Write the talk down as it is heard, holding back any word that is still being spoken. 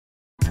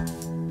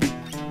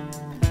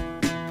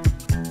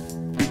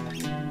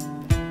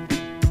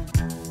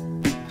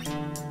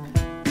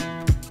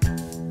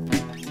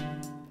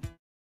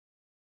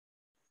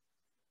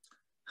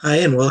Hi,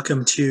 and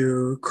welcome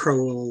to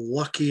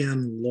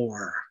Qralloqian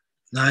lore.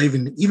 Now,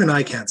 even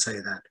I can't say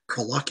that.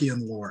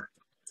 Qralloqian lore.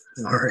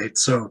 All right,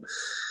 so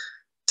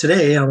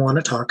today I want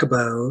to talk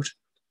about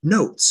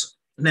notes.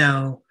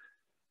 Now,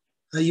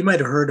 you might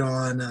have heard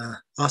on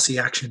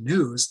Aussie Action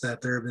News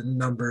that there have been a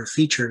number of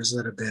features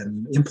that have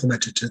been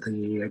implemented to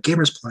the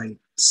Gamers Play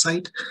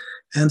site,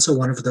 and so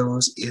one of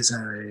those is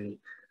a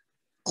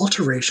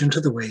alteration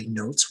to the way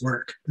notes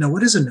work. Now,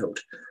 what is a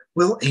note?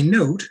 Well, a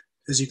note,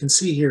 as you can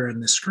see here on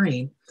the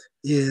screen,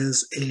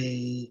 is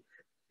a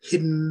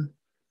hidden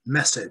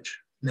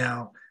message.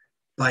 Now,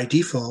 by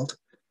default,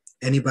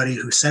 anybody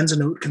who sends a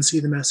note can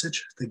see the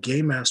message, the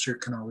game master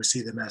can always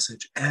see the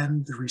message,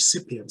 and the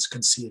recipients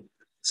can send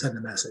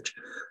the message.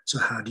 So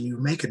how do you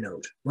make a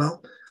note?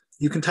 Well,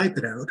 you can type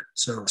it out.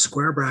 So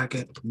square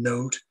bracket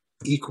note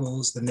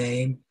equals the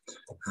name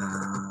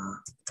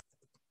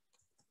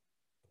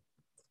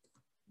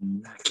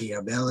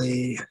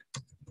Machiavelli.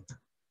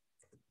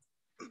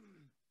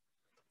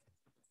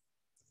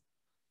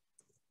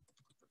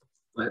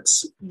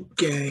 Let's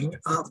gang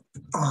up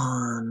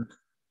on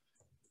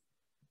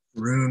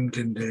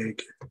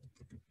Runkendig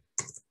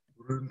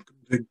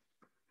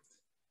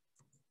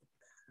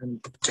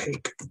and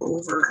take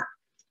over.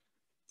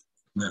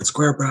 And then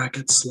square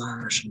bracket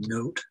slash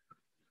note.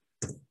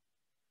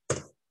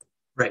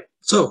 Right,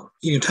 so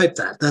you can type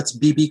that. That's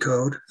BB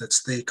code.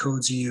 That's the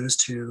codes you use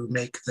to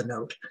make the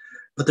note.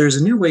 But there's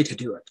a new way to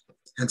do it.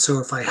 And so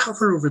if I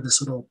hover over this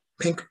little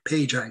pink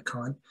page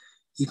icon,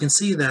 you can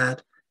see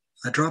that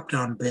a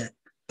drop-down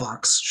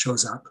box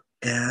shows up,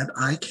 and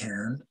I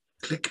can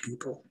click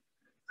people.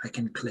 I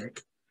can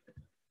click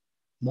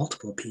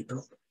multiple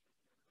people,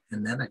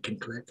 and then I can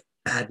click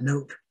add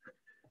note.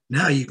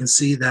 Now you can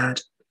see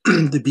that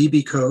the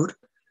BB code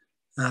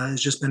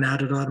has just been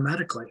added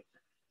automatically.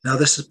 Now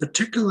this is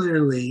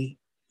particularly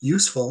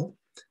useful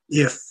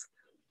if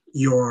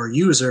your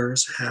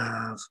users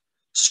have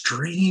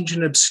strange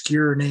and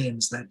obscure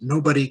names that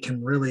nobody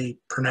can really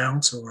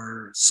pronounce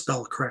or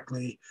spell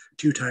correctly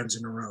 2 times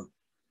in a row.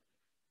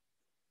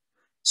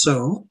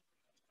 So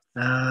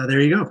there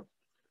you go.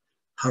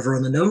 Hover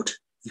on the note,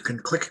 you can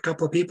click a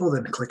couple of people,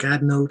 then click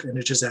add note, and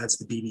it just adds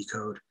the BB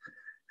code.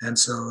 And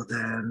so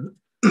then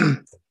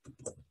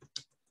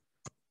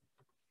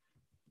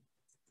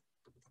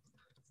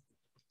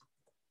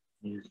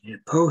you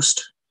hit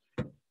post,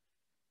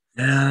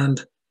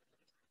 and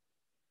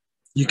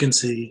you can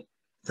see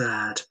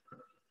that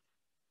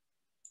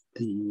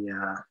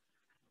the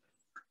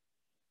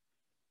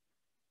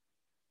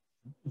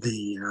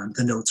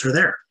notes are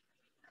there.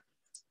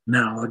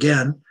 Now,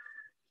 again,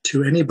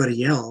 to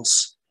anybody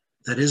else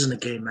that isn't a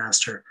game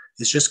master,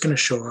 it's just going to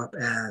show up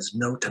as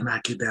note to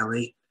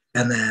Machiavelli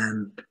and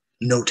then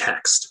no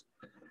text.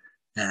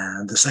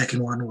 And the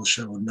second one will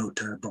show note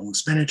to bowl of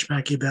spinach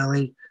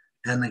Machiavelli,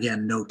 and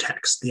again, no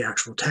text. The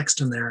actual text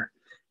in there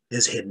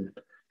is hidden.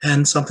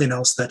 And something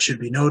else that should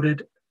be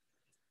noted,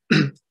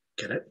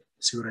 get it?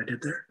 See what I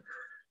did there?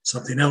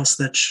 Something else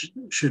that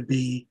should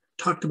be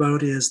talked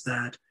about is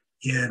that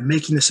in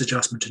making this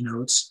adjustment to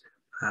notes,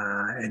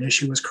 an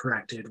issue was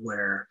corrected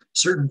where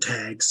certain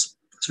tags,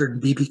 certain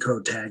BB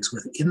code tags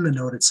within the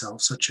note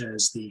itself, such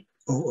as the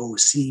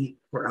OOC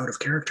or out of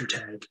character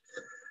tag,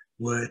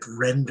 would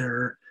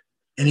render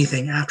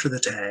anything after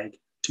the tag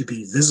to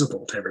be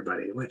visible to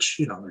everybody, which,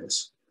 you know,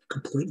 is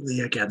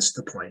completely against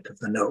the point of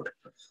the note.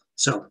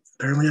 So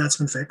apparently that's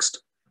been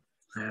fixed.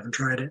 I haven't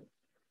tried it.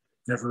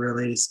 Never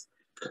really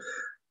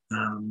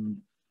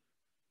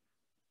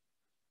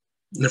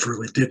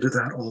did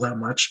that all that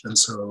much, and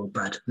so,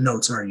 but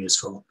notes are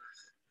useful.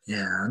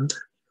 And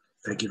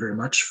thank you very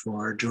much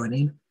for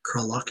joining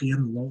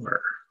Qralloqian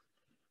lore.